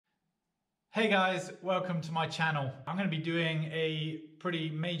Hey guys, welcome to my channel. I'm going to be doing a pretty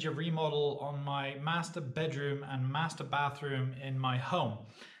major remodel on my master bedroom and master bathroom in my home.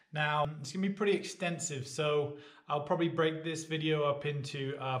 Now, it's going to be pretty extensive, so I'll probably break this video up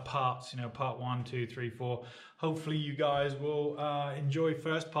into parts, part 1, 2, 3, 4. Hopefully you guys will enjoy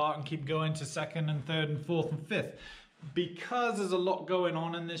first part and keep going to second and third and fourth and fifth. Because there's a lot going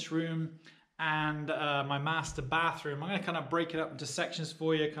on in this room, and my master bathroom, I'm going to kind of break it up into sections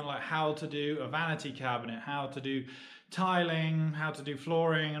for you, kind of like how to do a vanity cabinet, how to do tiling, how to do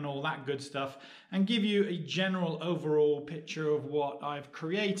flooring and all that good stuff, and give you a general overall picture of what I've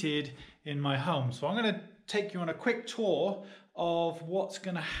created in my home. So I'm going to take you on a quick tour of what's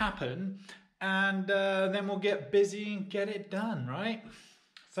going to happen, and then we'll get busy and get it done, right?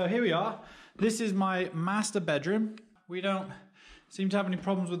 So here we are. This is my master bedroom. We don't seem to have any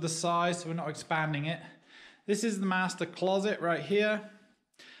problems with the size, so we're not expanding it. This is the master closet right here.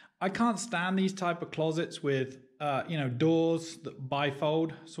 I can't stand these type of closets with doors that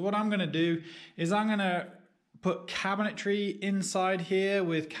bifold. So what I'm gonna do is I'm gonna put cabinetry inside here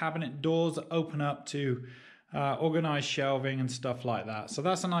with cabinet doors that open up to organized shelving and stuff like that. So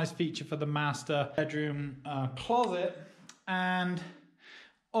that's a nice feature for the master bedroom closet. And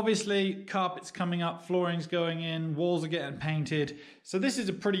obviously, carpet's coming up, flooring's going in, walls are getting painted. So this is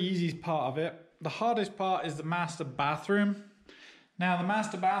a pretty easy part of it. The hardest part is the master bathroom. Now, the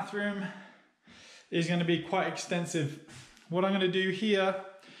master bathroom is going to be quite extensive. What I'm going to do here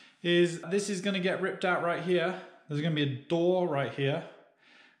is this is going to get ripped out right here. There's going to be a door right here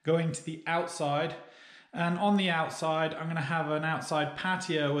going to the outside. And on the outside, I'm going to have an outside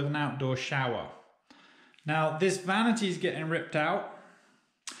patio with an outdoor shower. Now, this vanity is getting ripped out.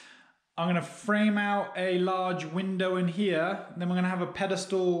 I'm going to frame out a large window in here. Then we're going to have a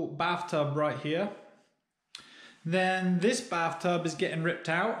pedestal bathtub right here. Then this bathtub is getting ripped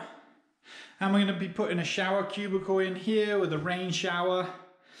out. And we're going to be putting a shower cubicle in here with a rain shower.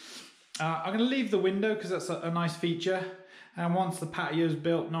 I'm going to leave the window because that's a nice feature. And once the patio is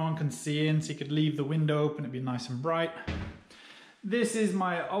built, no one can see in, so you could leave the window open. It'd be nice and bright. This is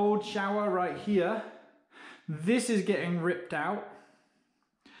my old shower right here. This is getting ripped out.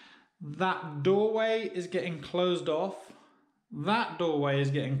 That doorway is getting closed off. That doorway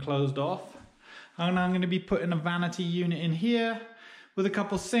is getting closed off. And I'm going to be putting a vanity unit in here with a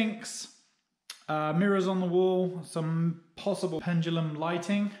couple sinks, mirrors on the wall, some possible pendulum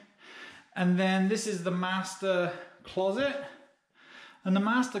lighting. And then this is the master closet. And the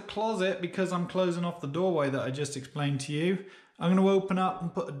master closet, because I'm closing off the doorway that I just explained to you, I'm going to open up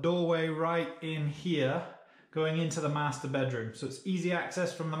and put a doorway right in here, going into the master bedroom. So it's easy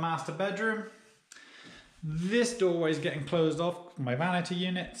access from the master bedroom. This doorway is getting closed off for my vanity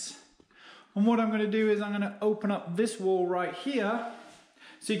units. And what I'm going to do is I'm going to open up this wall right here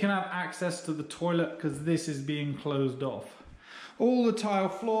so you can have access to the toilet, because this is being closed off. All the tile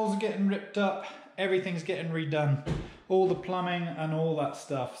floors are getting ripped up. Everything's getting redone. All the plumbing and all that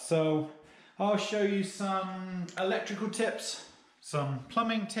stuff. So I'll show you some electrical tips, some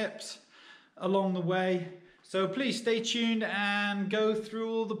plumbing tips along the way. So please stay tuned and go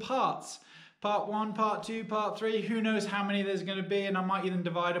through all the parts. Part 1, part 2, part 3, who knows how many there's going to be, and I might even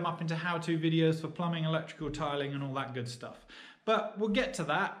divide them up into how-to videos for plumbing, electrical, tiling and all that good stuff. But we'll get to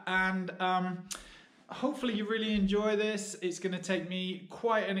that, and hopefully you really enjoy this. It's going to take me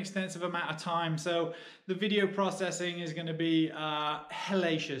quite an extensive amount of time, so the video processing is going to be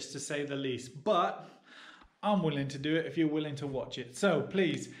hellacious to say the least. But I'm willing to do it if you're willing to watch it. So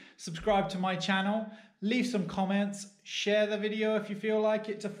please subscribe to my channel. Leave some comments, share the video if you feel like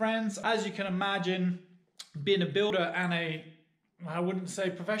it to friends. As you can imagine, being a builder and I wouldn't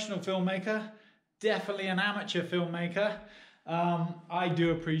say professional filmmaker, definitely an amateur filmmaker, I do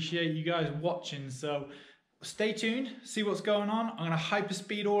appreciate you guys watching. So stay tuned, see what's going on. I'm gonna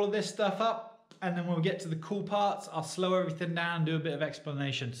hyperspeed all of this stuff up, and then when we get to the cool parts, I'll slow everything down and do a bit of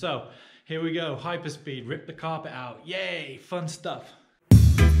explanation. So here we go, hyperspeed, rip the carpet out. Yay, fun stuff.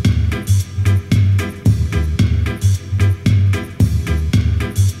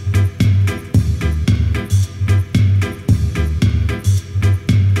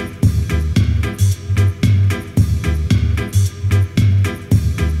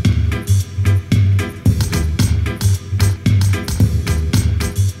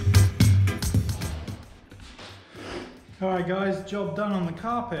 Alright guys, job done on the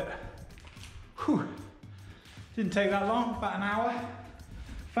carpet. Whew. Didn't take that long, about an hour.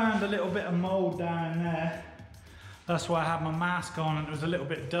 Found a little bit of mold down in there. That's why I had my mask on and it was a little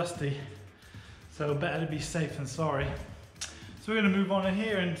bit dusty. So better to be safe than sorry. So we're going to move on in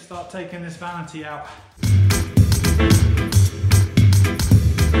here and start taking this vanity out.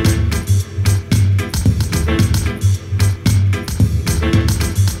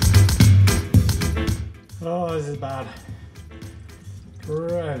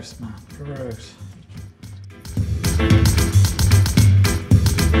 Gross.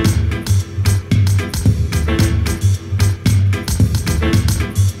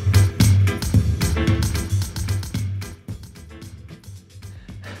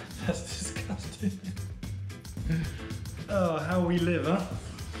 That's disgusting. Oh, how we live, huh?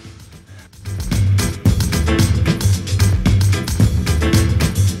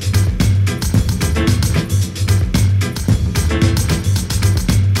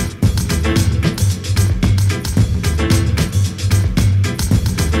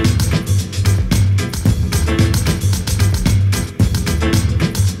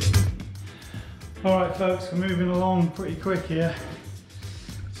 Alright folks, we're moving along pretty quick here.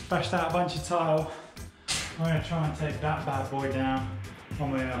 Splashed out a bunch of tile. I'm going to try and take that bad boy down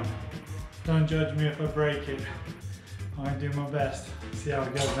on my own. Don't judge me if I break it. I'm going to do my best. See how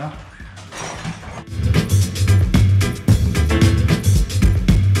it goes now.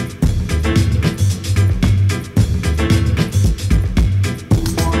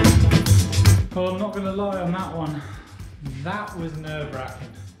 Well, I'm not going to lie on that one. That was nerve-wracking.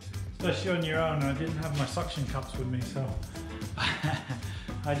 Especially on your own. I didn't have my suction cups with me, so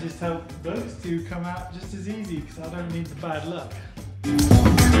I just hope those two come out just as easy because I don't need the bad luck.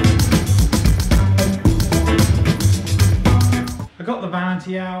 I got the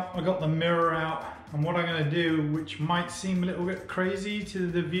vanity out, I got the mirror out, and what I'm going to do, which might seem a little bit crazy to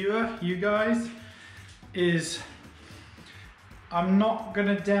the viewer, you guys, is I'm not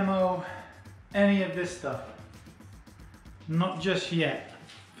going to demo any of this stuff. Not just yet.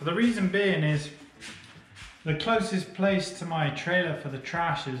 For the reason being is the closest place to my trailer for the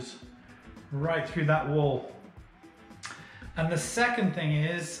trash is right through that wall. And the second thing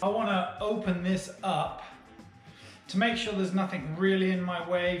is I want to open this up to make sure there's nothing really in my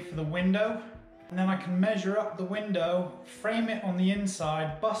way for the window. And then I can measure up the window, frame it on the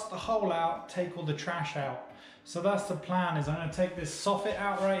inside, bust the hole out, take all the trash out. So that's the plan. Is I'm going to take this soffit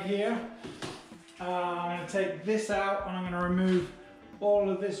out right here. I'm going to take this out and I'm going to remove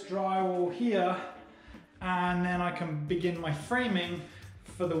all of this drywall here, and then I can begin my framing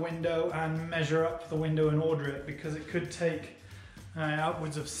for the window and measure up the window and order it, because it could take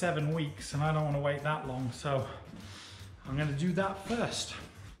upwards of 7 weeks and I don't want to wait that long, so I'm going to do that first.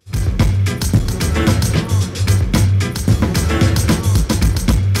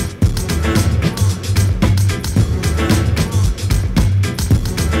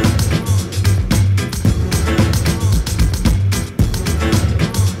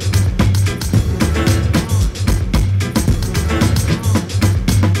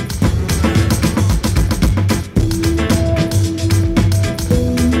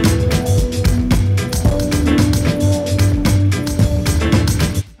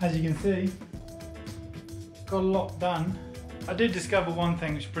 See, got a lot done. I did discover one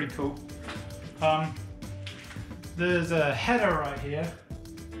thing which is pretty cool. There's a header right here,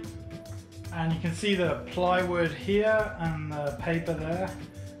 and you can see the plywood here and the paper there.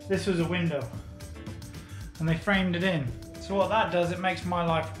 This was a window, and they framed it in. So what that does, it makes my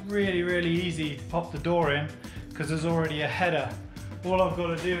life really easy to pop the door in, because there's already a header. All I've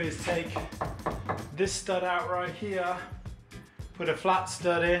got to do is take this stud out right here, put a flat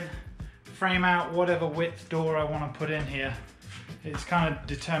stud in, frame out whatever width door I want to put in here. It's kind of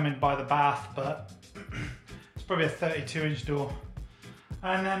determined by the bath, but it's probably a 32-inch door.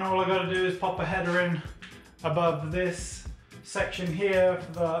 And then all I got to do is pop a header in above this section here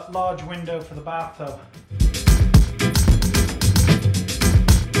for the large window for the bathtub.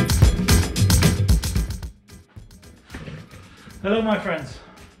 Hello my friends.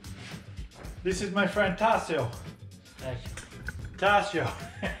 This is my friend Tasio. Tasio.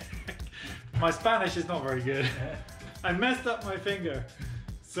 My Spanish is not very good. I messed up my finger.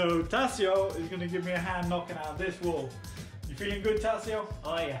 So Tasio is going to give me a hand knocking out this wall. You feeling good, Tasio?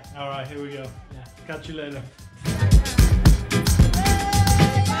 Oh yeah. Alright, here we go. Yeah. Catch you later.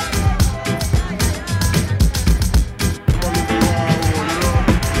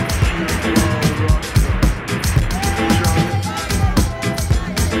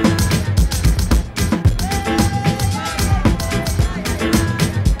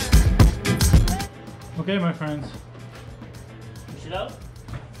 Okay, my friends. Push it out.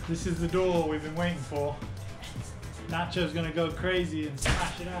 This is the door we've been waiting for. Nacho's gonna go crazy and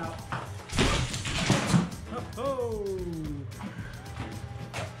smash it out. Oh!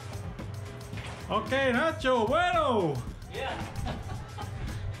 Okay, Nacho, bueno! Yeah.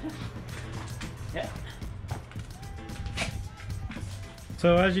 Yeah.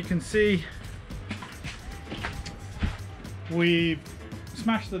 So as you can see, we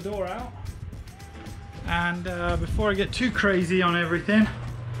smashed the door out. And before I get too crazy on everything,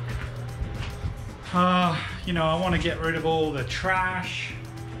 You know, I want to get rid of all the trash.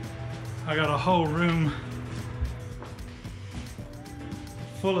 I got a whole room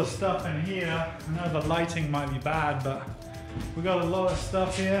full of stuff in here. I know the lighting might be bad, but we got a lot of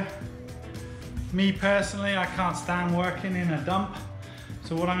stuff here. Me personally, I can't stand working in a dump.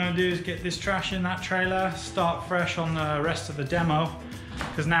 So what I'm going to do is get this trash in that trailer, start fresh on the rest of the demo,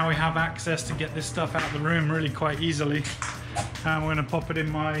 because now we have access to get this stuff out of the room really quite easily. And we're going to pop it in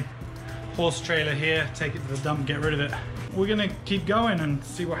my horse trailer here, take it to the dump, get rid of it. We're going to keep going and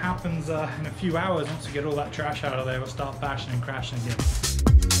see what happens in a few hours. Once we get all that trash out of there, we'll start bashing and crashing again.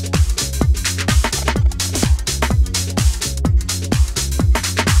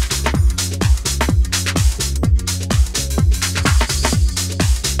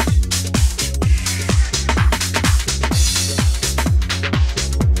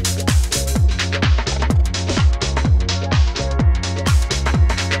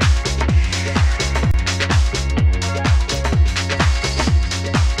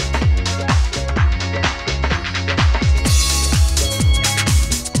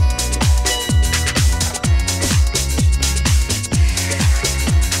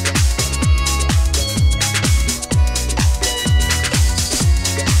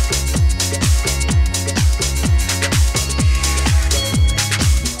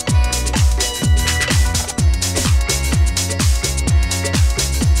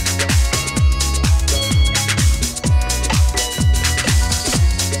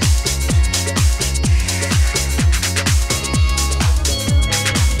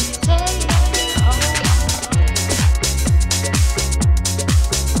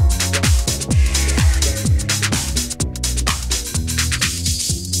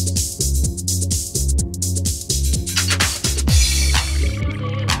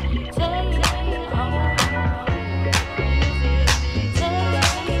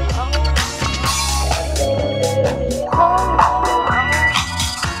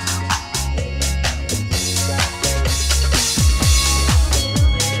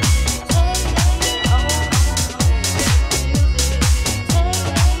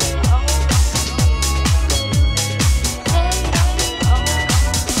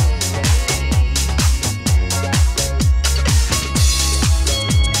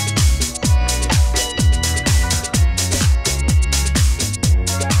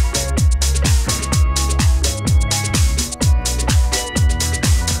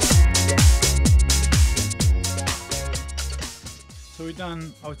 So we've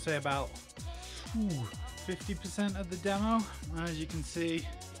done, I would say, about 50% of the demo. As you can see,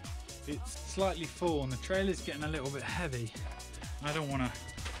 it's slightly full and the trailer's getting a little bit heavy. I don't want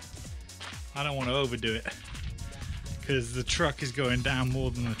to overdo it because the truck is going down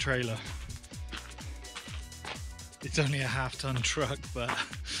more than the trailer. It's only a half-ton truck, but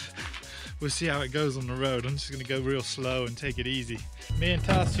we'll see how it goes on the road. I'm just going to go real slow and take it easy. Me and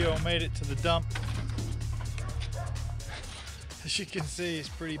Tasio made it to the dump. As you can see, it's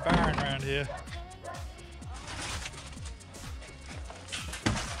pretty barren around here.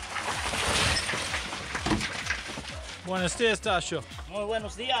 Buenos días, Tasio. Muy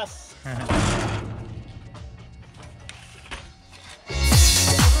buenos días.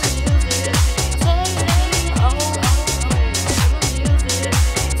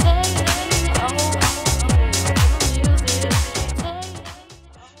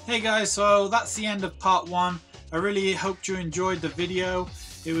 Hey guys, so that's the end of part one. I really hope you enjoyed the video.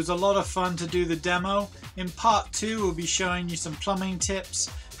 It was a lot of fun to do the demo. In part two, we'll be showing you some plumbing tips,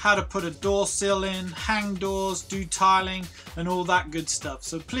 how to put a door sill in, hang doors, do tiling, and all that good stuff.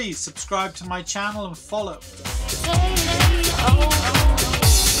 So please subscribe to my channel and follow.